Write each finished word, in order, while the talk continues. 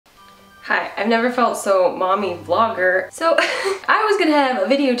Hi, I've never felt so mommy vlogger. So I was gonna have a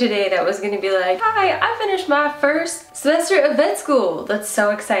video today that was gonna be like, hi, I finished my first semester of vet school. That's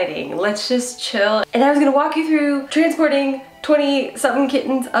so exciting. Let's just chill. And I was gonna walk you through transporting 20-something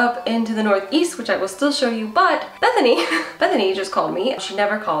kittens up into the Northeast, which I will still show you, but Bethany just called me. She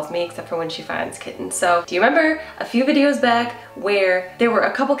never calls me except for when she finds kittens. So do you remember a few videos back where there were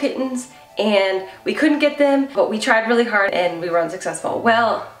a couple kittens and we couldn't get them, but we tried really hard and we were unsuccessful?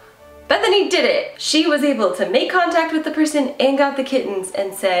 Well, Bethany did it. She was able to make contact with the person and got the kittens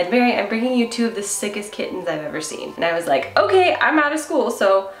and said, Mary, I'm bringing you two of the sickest kittens I've ever seen. And I was like, okay, I'm out of school,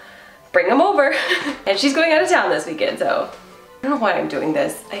 so bring them over. And she's going out of town this weekend, so I don't know why I'm doing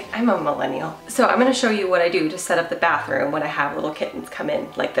this. I'm a millennial. So I'm gonna show you what I do to set up the bathroom when I have little kittens come in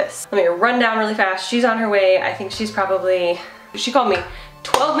like this. Let me run down really fast. She's on her way. I think she's probably, she called me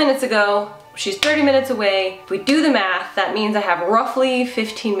 12 minutes ago. She's 30 minutes away. If we do the math, that means I have roughly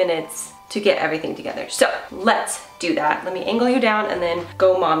 15 minutes to get everything together. So let's do that. Let me angle you down and then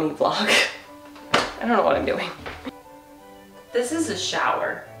go mommy vlog. I don't know what I'm doing. This is a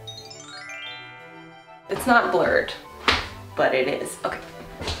shower. It's not blurred, but it is. Okay.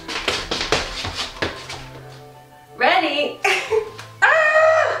 Ready?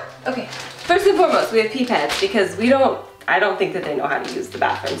 Ah! Okay, first and foremost, we have pee pads because I don't think that they know how to use the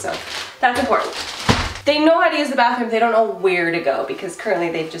bathroom, so that's important. They know how to use the bathroom, they don't know where to go because currently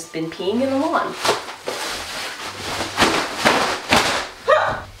they've just been peeing in the lawn.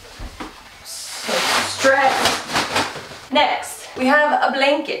 So stressed. Next, we have a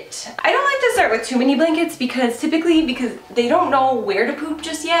blanket. I don't like to start with too many blankets because they don't know where to poop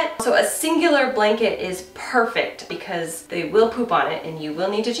just yet. So a singular blanket is perfect because they will poop on it and you will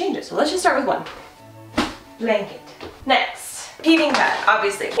need to change it. So let's just start with one. Blanket. Next, heating pad,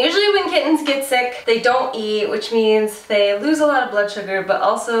 obviously. Usually when kittens get sick, they don't eat, which means they lose a lot of blood sugar, but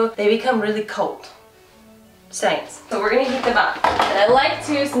also they become really cold. Science. So we're gonna heat them up. And I like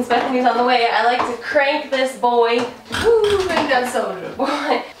to, since Bethany's on the way, I like to crank this boy. Ooh, crank that soldier boy.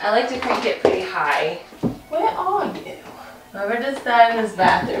 I like to crank it pretty high. Where are you? Whoever decided in this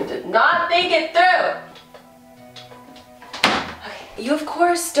bathroom did not think it through. You of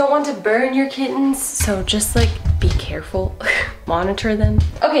course don't want to burn your kittens, so just like be careful, monitor them.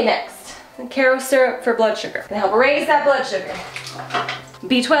 Okay, next, Caro syrup for blood sugar. Can help raise that blood sugar.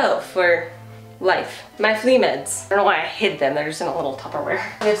 B12 for life. My flea meds. I don't know why I hid them, they're just in a little Tupperware.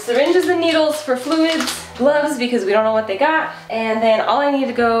 We have syringes and needles for fluids, gloves because we don't know what they got, and then all I need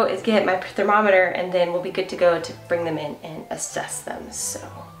to go is get my thermometer and then we'll be good to go to bring them in and assess them. So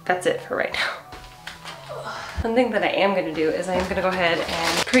that's it for right now. One thing that I am going to do is I am going to go ahead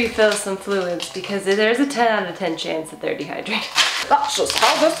and pre-fill some fluids because there's a 10 out of 10 chance that they're dehydrated. That's just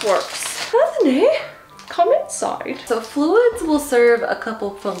how this works. Bethany, come inside. So fluids will serve a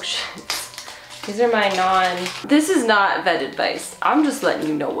couple functions. These are my this is not vet advice. I'm just letting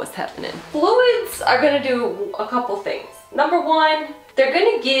you know what's happening. Fluids are going to do a couple things. Number one, they're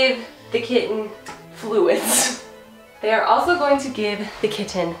going to give the kitten fluids. They are also going to give the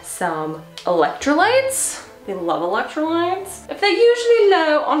kitten some electrolytes. They love electrolytes. If they're usually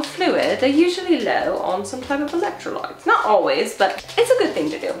low on fluid, they're usually low on some type of electrolytes. Not always, but it's a good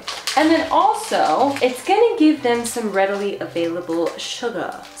thing to do. And then also, it's gonna give them some readily available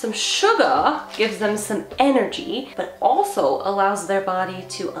sugar. Some sugar gives them some energy, but also allows their body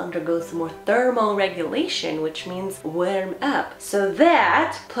to undergo some more thermoregulation, which means warm up. So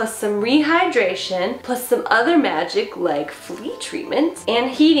that, plus some rehydration, plus some other magic like flea treatment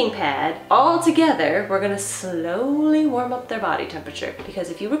and heating pad, all together, we're gonna slowly warm up their body temperature. Because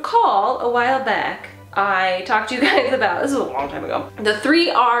if you recall, a while back, I talked to you guys about, this was a long time ago, the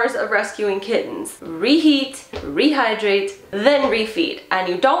 3 R's of rescuing kittens. Reheat, rehydrate, then refeed. And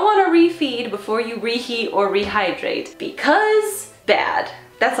you don't want to refeed before you reheat or rehydrate because bad.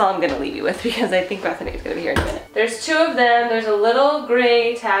 That's all I'm gonna leave you with because I think Bethany's gonna be here in a minute. There's 2 of them. There's a little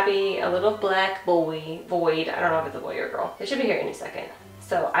gray tabby, a little black void. I don't know if it's a boy or a girl. They should be here any second.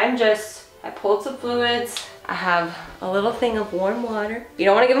 So I pulled some fluids. I have a little thing of warm water. You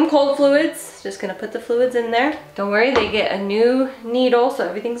don't want to give them cold fluids. Just gonna put the fluids in there. Don't worry, they get a new needle, so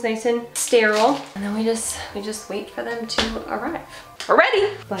everything's nice and sterile. And then we just wait for them to arrive. We're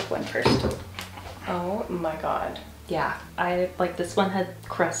ready. Black one first. Oh my God. Yeah, like this one had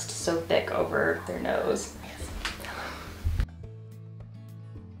crust so thick over their nose.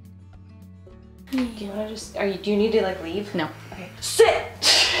 Do you need to like leave? No. Okay. Sit!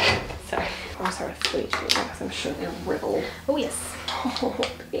 Sorry. I'm gonna start with flea treatment because I'm sure they're riddled. Oh yes. Oh,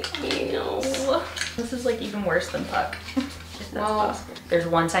 baby. No. This is like even worse than Puck. If that's possible. There's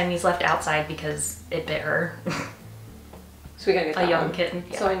one time he's left outside because it bit her. So we gotta get that a young one. kitten.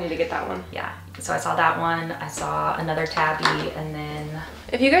 Yeah. So I need to get that one. Yeah. So I saw that one. I saw another tabby, and then.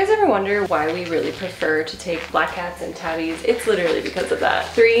 If you guys ever wonder why we really prefer to take black cats and tabbies, it's literally because of that.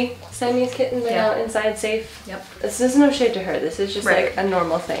 3 Siamese kittens are now inside safe. Yep. This is no shade to her. This is just Right. like a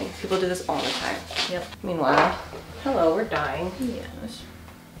normal thing. People do this all the time. Yep. Meanwhile, hello, we're dying. Yes.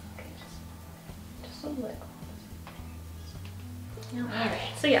 Okay, just a little. Yep. Alright.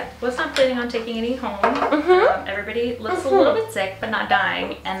 So yeah, was not planning on taking any home. Everybody looks a little bit sick, but not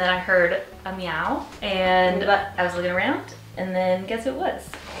dying. And then I heard a meow, and I was looking around, and then guess who it was?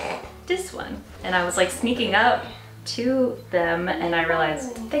 This one. And I was like sneaking up to them, and I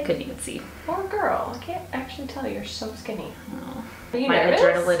realized they couldn't even see. Poor girl. I can't actually tell. You're so skinny. Oh. Are you My nervous?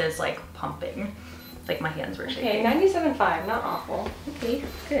 adrenaline is like pumping. Like my hands were shaking. Okay, 97.5, not awful. Okay,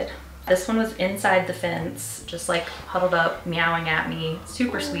 good. This one was inside the fence, just like huddled up, meowing at me.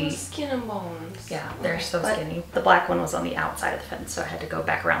 Super sweet. Skin and bones. Yeah, they're so skinny. The black one was on the outside of the fence, so I had to go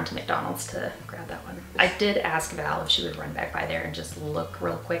back around to McDonald's to grab that one. I did ask Val if she would run back by there and just look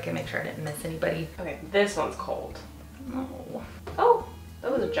real quick and make sure I didn't miss anybody. Okay, this one's cold. Oh, Oh,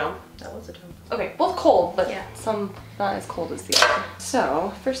 that was a jump. that was a jump. Okay, both cold, but Yeah. some not as cold as the other.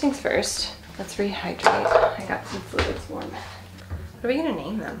 So, first things first, let's rehydrate. I got some fluids warm. What are we gonna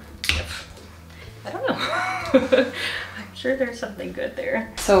name them? I don't know. I'm sure there's something good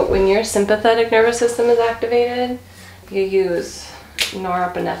there. So when your sympathetic nervous system is activated, you use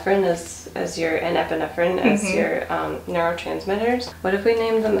norepinephrine as your and epinephrine as your neurotransmitters. What if we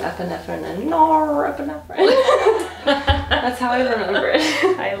named them epinephrine and norepinephrine? That's how I remember it.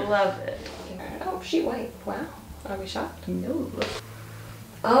 I love it. Oh, sheet white. Wow. Are we shocked? No.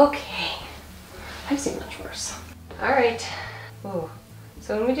 Okay. I've seen much worse. All right. Ooh.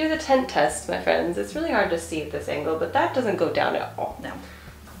 So when we do the tent test, my friends, it's really hard to see at this angle, but that doesn't go down at all. No.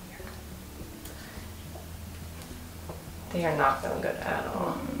 They are not feeling good at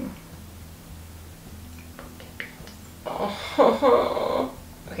all. Oh.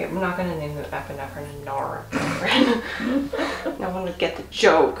 Okay, we're not gonna name them epinephrine and norepinephrine. No one would get the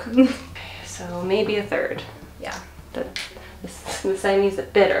joke. So maybe a third. Yeah. The Siamese are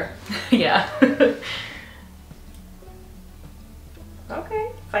bitter. Yeah.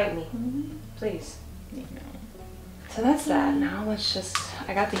 Okay, fight me, please. No. So that's that. Now let's just,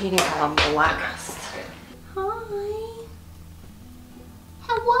 I got the heating pad on blast. Hi.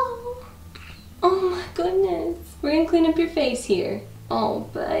 Hello. Oh my goodness. We're gonna clean up your face here. Oh,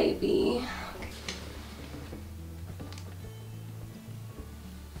 baby.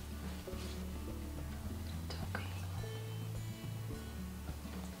 It's okay.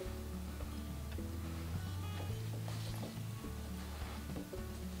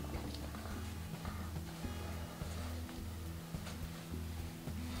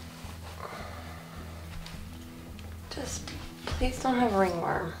 Just please don't have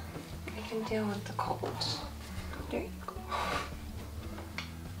ringworm. I can deal with the cold. There you go.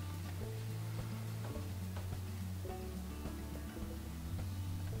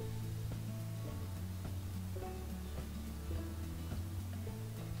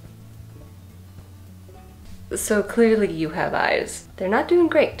 So clearly you have eyes. They're not doing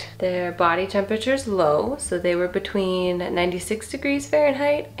great. Their body temperature's low, so they were between 96 degrees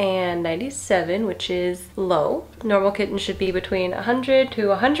Fahrenheit and 97, which is low. Normal kittens should be between 100 to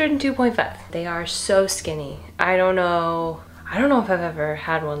 102.5. They are so skinny. I don't know if I've ever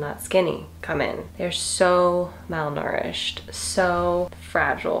had one that skinny come in. They're so malnourished, so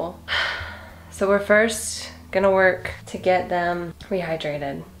fragile. So we're first gonna work to get them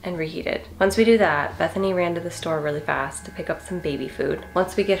rehydrated and reheated. Once we do that, Bethany ran to the store really fast to pick up some baby food.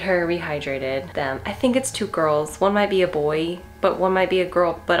 Once we get her rehydrated, I think it's 2 girls. One might be a boy, but one might be a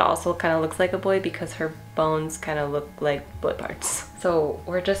girl, but also kind of looks like a boy because her bones kind of look like boy parts. So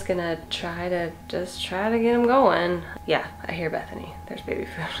we're just gonna try to get them going. Yeah, I hear Bethany. There's baby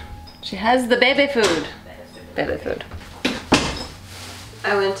food. She has the baby food. Baby food.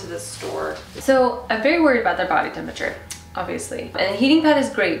 I went to the store. So I'm very worried about their body temperature, obviously. And the heating pad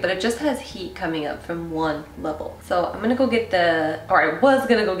is great, but it just has heat coming up from one level. So I'm gonna go get I was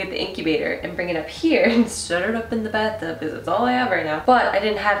gonna go get the incubator and bring it up here and set it up in the bathtub because it's all I have right now. But I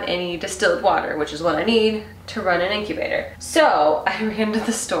didn't have any distilled water, which is what I need to run an incubator. So I ran to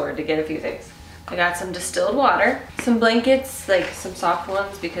the store to get a few things. I got some distilled water, some blankets, like some soft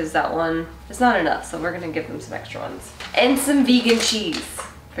ones because that one is not enough, so we're gonna give them some extra ones. And some vegan cheese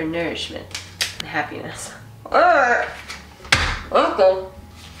for nourishment and happiness. Okay.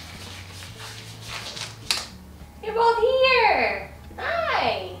 You're both here!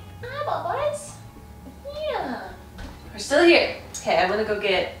 Hi! Hi, boys! Yeah. We're still here. Okay, I'm gonna go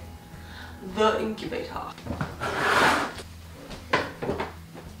get the incubator.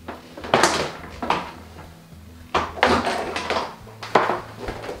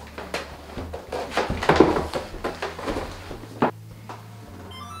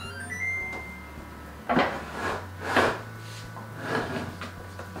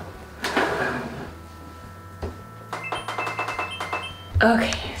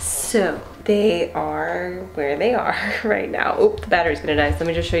 Okay, so they are where they are right now. Oh, the battery's gonna die, so let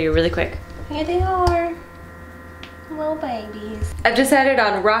me just show you really quick. Here they are, little babies. I've decided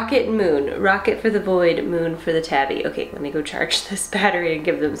on Rocket and Moon. Rocket for the void, Moon for the tabby. Okay, let me go charge this battery and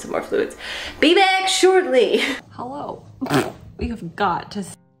give them some more fluids. Be back shortly. Hello. We have got to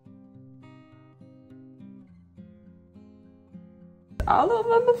all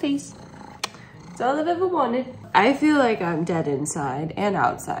over my face. It's all I've ever wanted. I feel like I'm dead inside and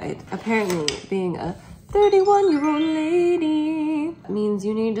outside. Apparently, being a 31-year-old lady means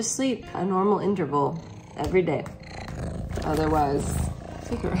you need to sleep a normal interval every day. Otherwise,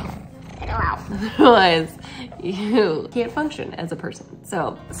 figure out. Otherwise, you can't function as a person.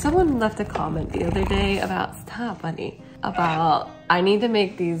 So, someone left a comment the other day about, stop, buddy, about I need to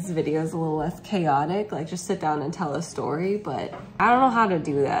make these videos a little less chaotic, like just sit down and tell a story, but I don't know how to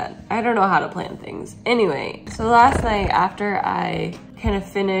do that. I don't know how to plan things. Anyway, so last night after I kind of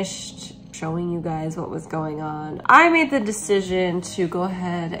finished showing you guys what was going on, I made the decision to go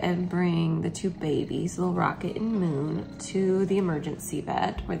ahead and bring the two babies, little Rocket and Moon, to the emergency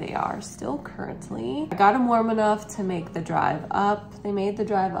vet where they are still currently. I got them warm enough to make the drive up. They made the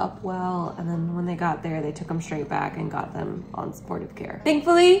drive up well, and then when they got there, they took them straight back and got them on supportive care.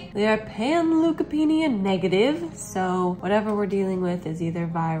 Thankfully, they are panleukopenia negative, so whatever we're dealing with is either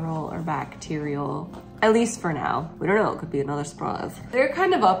viral or bacterial. At least for now. We don't know, it could be another surprise. They're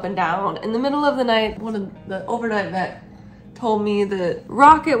kind of up and down. In the middle of the night, one of the overnight vet told me that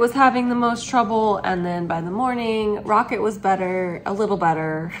Rocket was having the most trouble, and then by the morning, Rocket was better, a little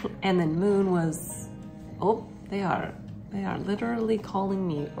better, and then Moon was, oh, they are literally calling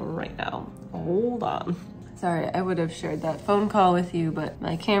me right now. Hold on. Sorry, I would have shared that phone call with you, but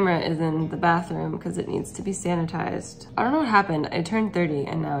my camera is in the bathroom because it needs to be sanitized. I don't know what happened. I turned 30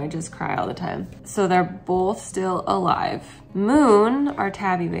 and now I just cry all the time. So they're both still alive. Moon, our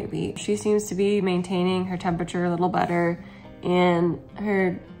tabby baby, she seems to be maintaining her temperature a little better, and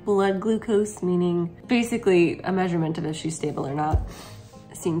her blood glucose, meaning basically a measurement of if she's stable or not,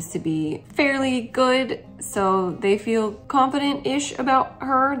 seems to be fairly good. So they feel confident-ish about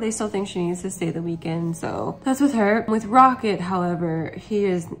her. They still think she needs to stay the weekend, so that's with her. With Rocket, however,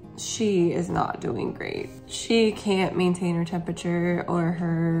 she is not doing great. She can't maintain her temperature or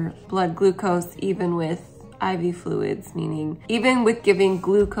her blood glucose even with IV fluids, meaning even with giving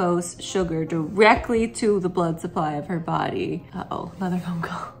glucose sugar directly to the blood supply of her body. Uh-oh, another phone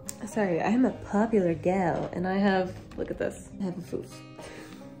call. Sorry, I am a popular gal and I have, look at this, I have a foof.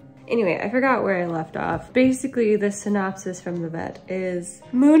 Anyway, I forgot where I left off. Basically, the synopsis from the vet is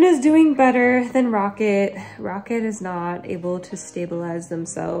Moon is doing better than Rocket. Rocket is not able to stabilize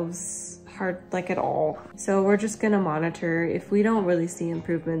themselves like at all. So we're just gonna monitor. If we don't really see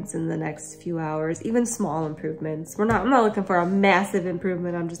improvements in the next few hours, even small improvements, I'm not looking for a massive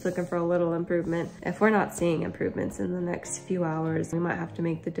improvement, I'm just looking for a little improvement. If we're not seeing improvements in the next few hours, we might have to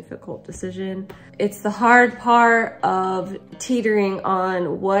make the difficult decision. It's the hard part of teetering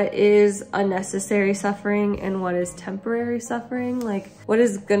on what is unnecessary suffering and what is temporary suffering. Like, what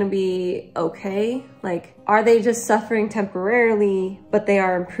is gonna be okay? Like, are they just suffering temporarily, but they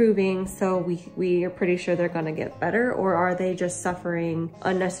are improving, so we are pretty sure they're gonna get better? Or are they just suffering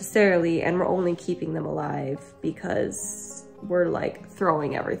unnecessarily and we're only keeping them alive because we're like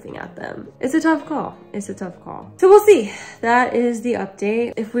throwing everything at them? It's a tough call. It's a tough call. So we'll see. That is the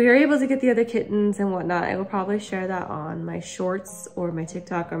update. If we are able to get the other kittens and whatnot, I will probably share that on my shorts or my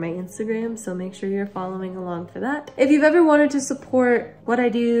TikTok or my Instagram. So make sure you're following along for that. If you've ever wanted to support what I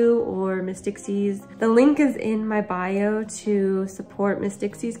do or Miss Dixie's, the link is in my bio to support Miss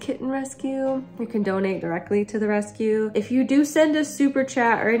Dixie's Kitten Rescue. You can donate directly to the rescue. If you do send a super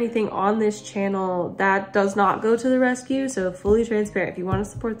chat or anything on this channel, that does not go to the rescue. So fully transparent. If you want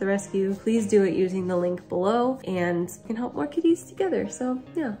to support the rescue, please do it using the link below and you can help more kitties together. So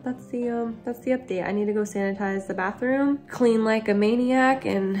yeah, that's the update. I need to go sanitize the bathroom, clean like a maniac,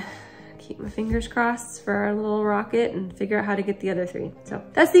 and keep my fingers crossed for our little Rocket and figure out how to get the other three. So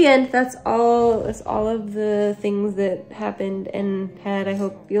that's the end. That's all of the things that happened and had. I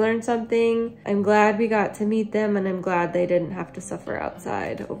hope you learned something. I'm glad we got to meet them, and I'm glad they didn't have to suffer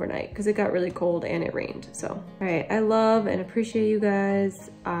outside overnight because it got really cold and it rained. So, all right, I love and appreciate you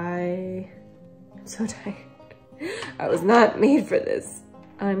guys. I'm so tired. I was not made for this.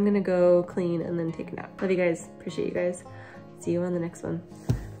 I'm gonna go clean and then take a nap. Love you guys. Appreciate you guys. See you on the next one.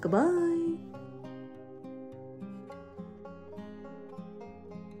 Goodbye.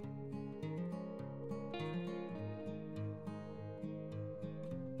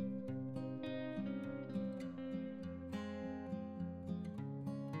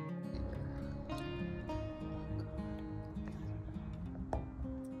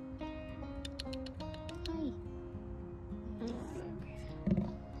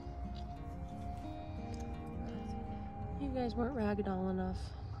 guys weren't ragdoll enough.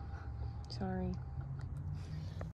 Sorry.